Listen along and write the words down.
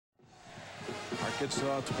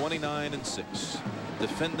Arkansas 29-6,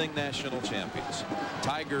 defending national champions.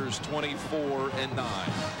 Tigers 24-9,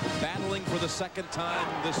 battling for the second time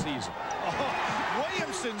this season. Oh,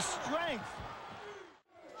 Williamson's strength.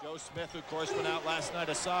 Joe Smith, of course, went out last night,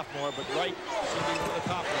 a sophomore, but Wright seemed to be one of the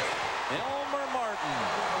top ones. Elmer Martin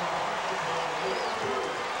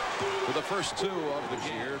for the first two of the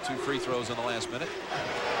year. 2 free throws in the last minute.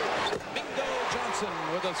 Mingo Johnson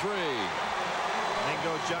with a 3.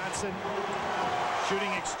 Mingo Johnson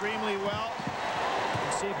shooting extremely well. You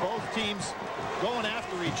can see both teams going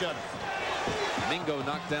after each other. Mingo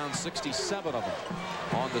knocked down 67 of them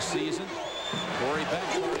on the season. Corey Beck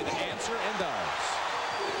trying to answer and does.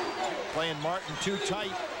 Playing Martin too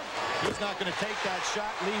tight. He's not going to take that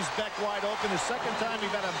shot. Leaves Beck wide open. The second time he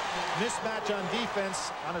got a mismatch on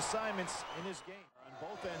defense on assignments in his game. On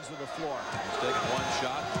both ends of the floor. He's taking one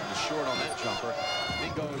shot. He's short on that jumper.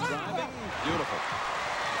 Mingo driving. Beautiful.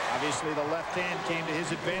 Obviously the left hand came to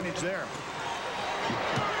his advantage there.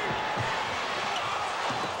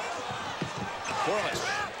 Corliss.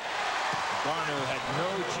 Garner had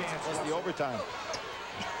no chance as the overtime.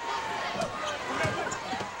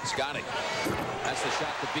 Scotty. That's the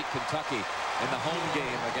shot to beat Kentucky in the home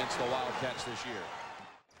game against the Wildcats this year.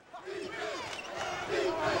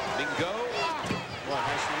 Mingo. Well,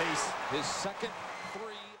 nice release. His second 3.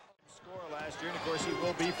 Score last year, and of course he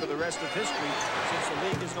will be for the rest of history since the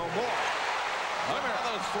league is no more. Wimmer,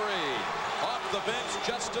 another 3. Off the bench,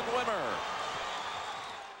 Justin Wimmer.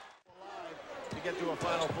 To get to a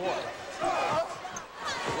Final Four.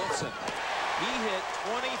 Wilson. He hit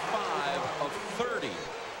 25 of 30.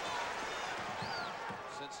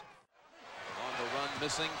 Since on the run,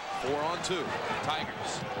 missing 4 on 2.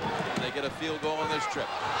 Tigers. They get a field goal on this trip.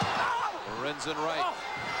 Lorenzen Wright.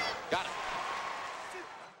 Got it.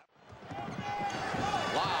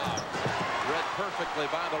 Lob. Read perfectly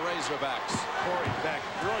by the Razorbacks. Corey Beck,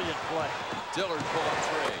 brilliant play. Dillard pull up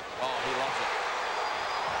 3. Oh, he loves it.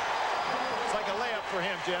 It's like a layup for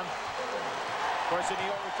him, Jim. Of course, in the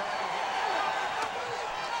overtime.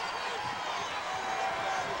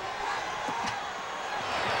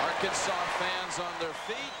 Arkansas fans on their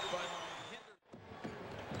feet, but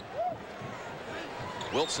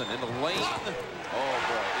Wilson in the lane. Oh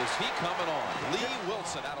boy, is he coming on? Lee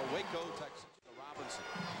Wilson out of Waco, Texas. Robinson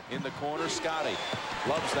in the corner. Scotty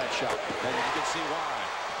loves that shot, and you can see why.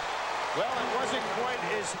 Well, it wasn't quite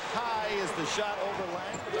as high as the shot over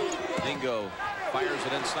Lang. Mingo fires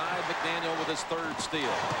it inside. McDaniel with his 3rd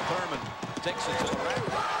steal. Thurman takes it to the rack.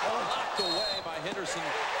 Oh, knocked away by Henderson.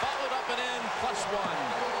 Followed up and in. +1.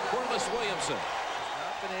 Corliss Williamson.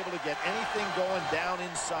 Not been able to get anything going down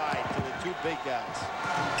inside to the 2 big guys.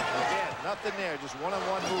 Again, nothing there. Just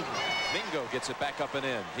one-on-one movement. Mingo gets it back up and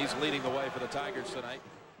in. He's leading the way for the Tigers tonight.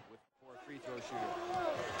 With 4 free throw shooter.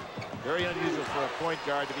 Very unusual for a point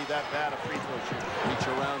guard to be that bad a free throw shooter. Reach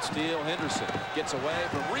around steal. Henderson gets away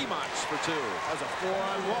from Remox for 2. That was a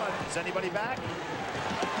 4-on-1. Is anybody back?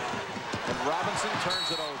 And Robinson turns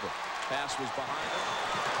it over. Pass was behind him.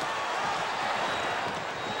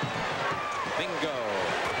 Mingo.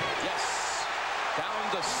 Yes. Down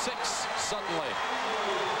to 6 suddenly.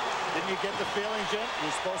 Didn't you get the feeling, Jim?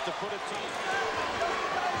 You're supposed to put a team.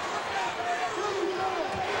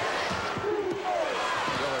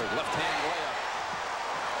 Left-hand layup.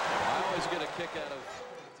 I always get a kick out of.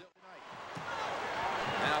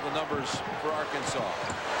 Now the numbers for Arkansas.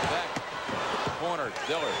 Beck, corner,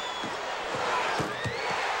 Dillard.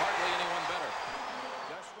 Hardly anyone better.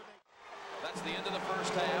 That's the end of the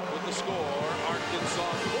first half with the score.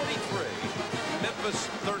 Arkansas 43,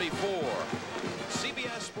 Memphis 34.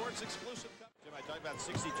 CBS Sports exclusive. Jim, I talked about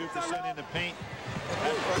 62% in the paint.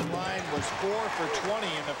 That front line was 4 for 20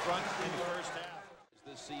 in the front in the first half.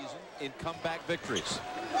 This season in comeback victories.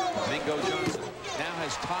 Mingo Johnson now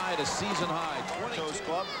has tied a season high. Bartow's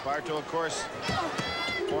club. Bartow, of course,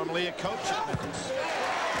 formerly a coach at Memphis.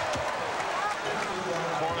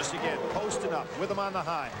 Corliss again, posted up with him on the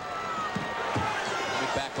high. Let me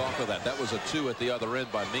back off of that. That was a 2 at the other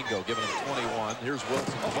end by Mingo, giving him 21. Here's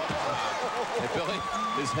Wilson. Hey, Billy,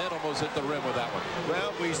 his head almost hit the rim with that one.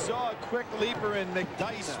 Well, we saw a quick leaper in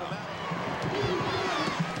McDice from that.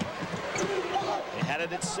 They had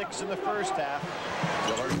it at 6 in the first half.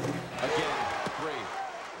 Dillard again, 3.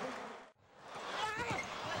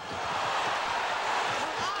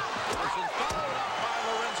 Followed up by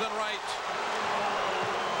Lorenzen Wright.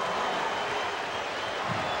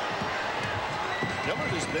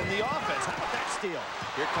 Dillard has been the offense. How about that steal?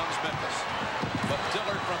 Here comes Memphis. But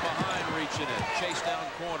Dillard from behind reaching in. Chase down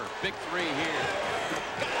corner. Big 3 here.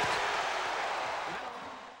 Got it.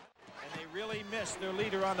 And they really miss their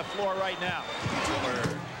leader on the floor right now.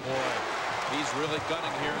 Dillard, boy, he's really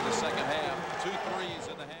gunning here in the second half. 2 threes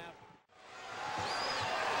in the half.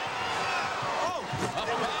 Oh, a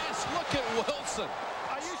pass. Look at Wilson.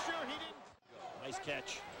 Are you sure he didn't? Nice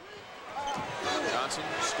catch. Johnson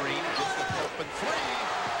screen, gets the open 3,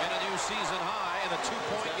 and a new season high in a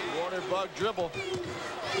 2-point game. Water bug dribble.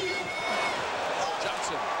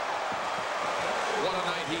 Johnson. What a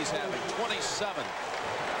night he's having. 27,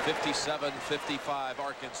 57-55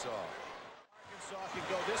 Arkansas. Arkansas can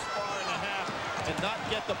go this far in the half and not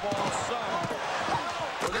get the ball some.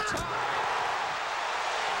 For the top.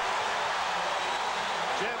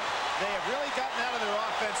 Jim, they have really gotten out of their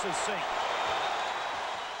offensive sync.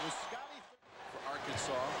 With Scotty For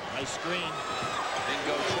Arkansas. nice screen.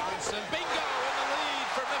 Bingo Johnson. Bingo in the lead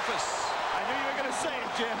for Memphis. I knew you were going to say it,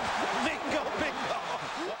 Jim. Bingo, bingo.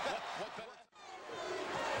 What better?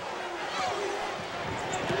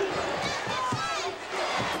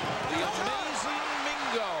 The amazing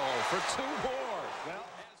Mingo for 2 more. Well,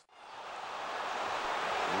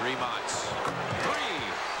 Remots. 3.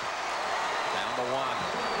 Down to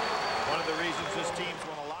 1. one of the reasons this team's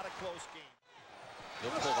won a lot of close games.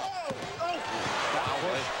 He'll pull up. Wow,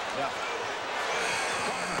 yeah.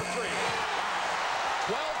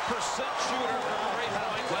 12% shooter from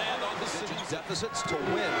 3-point land on the city. Deficits to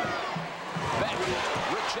win. Beck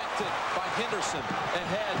rejected by Henderson.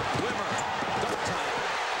 Ahead, Wimmer. Dunk time.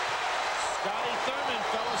 Scotty Thurman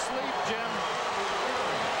fell asleep, Jim.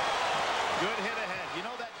 Good hit ahead. You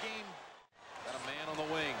know that game. Got a man on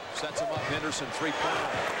the wing. Sets him up. Henderson,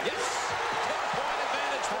 3-pointer. Yes! 10-point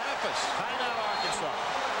advantage for Memphis. Timeout, Arkansas.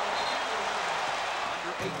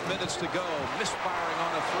 Under 8 minutes to go. Misfiring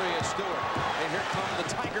on a 3 at Stewart. And here come the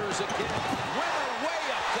Tigers again. Wimmer way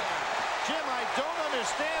up there. Jim, I don't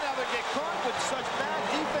understand how they get caught with such bad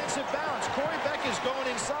defensive balance. Corey Beck is going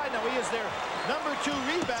inside. Now he is their #2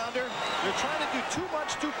 rebounder. They're trying to do too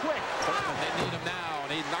much too quick. They need him now,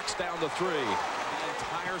 and he knocks down the 3. The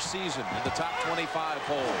entire season in the top 25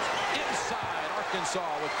 polls. Inside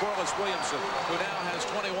Arkansas with Corliss Williamson, who now has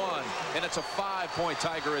 21, and it's a 5-point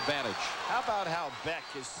Tiger advantage. How about how Beck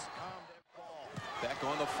is calmed that ball? Beck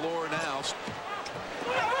on the floor now.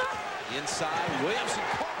 Inside, Williamson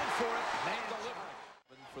calling for it. Man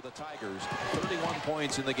delivering for the Tigers. 31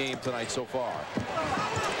 points in the game tonight so far.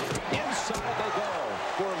 Inside they go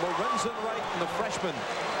for Lorenzen Wright, and the freshman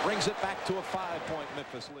brings it back to a 5-point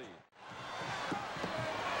Memphis lead.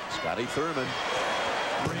 Scotty Thurman.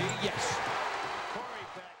 3, yes. Corey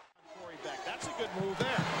Beck. That's a good move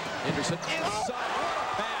there. Henderson inside. What a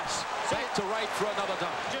pass. Back to Wright for another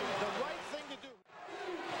dunk. Jim, the right thing to do.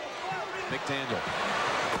 McDaniel.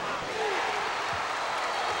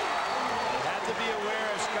 To be aware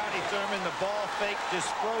of Scotty Thurman, the ball fake just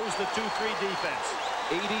froze the 2-3 defense.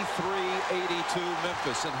 83-82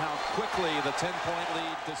 Memphis, and how quickly the 10-point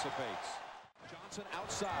lead dissipates. Johnson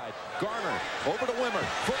outside. Garner over to Wimmer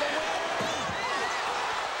for the win.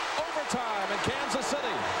 Overtime in Kansas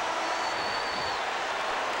City.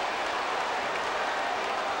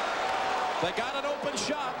 They got an open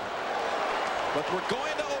shot, but we're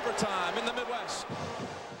going to overtime in the Midwest.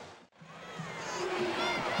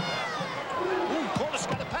 Corliss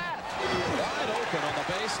got a pass. Wide open on the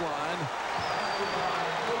baseline.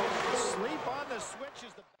 Sleep on the switch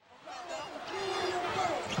is the...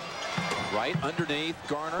 Right underneath,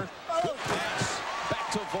 Garner. Good pass.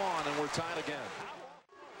 Back to Vaughn, and we're tied again.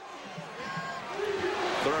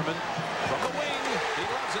 Thurman from the wing. He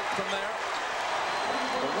loves it from there.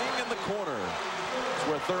 The wing in the corner. It's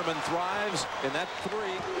where Thurman thrives in that 3.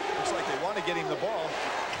 Looks like they want to get him the ball.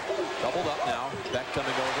 Doubled up now. Beck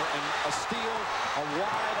coming over, and a steal. A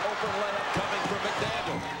wide open layup coming from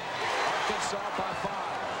McDaniel. Arkansas by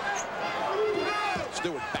 5.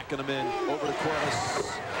 Stewart backing him in. Over to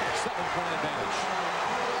Corliss. 7-point advantage.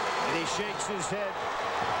 And he shakes his head.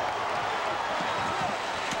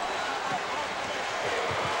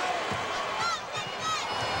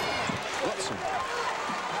 Wilson.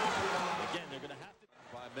 Again, they're going to have to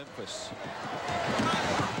by Memphis.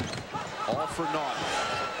 All for naught.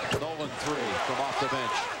 Nolan 3 from off the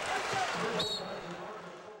bench.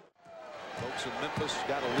 Folks in Memphis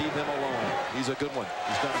got to leave him alone. He's a good one.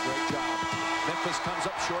 He's done a great job. Memphis comes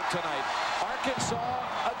up short tonight. Arkansas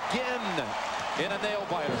again in a nail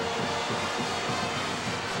biter.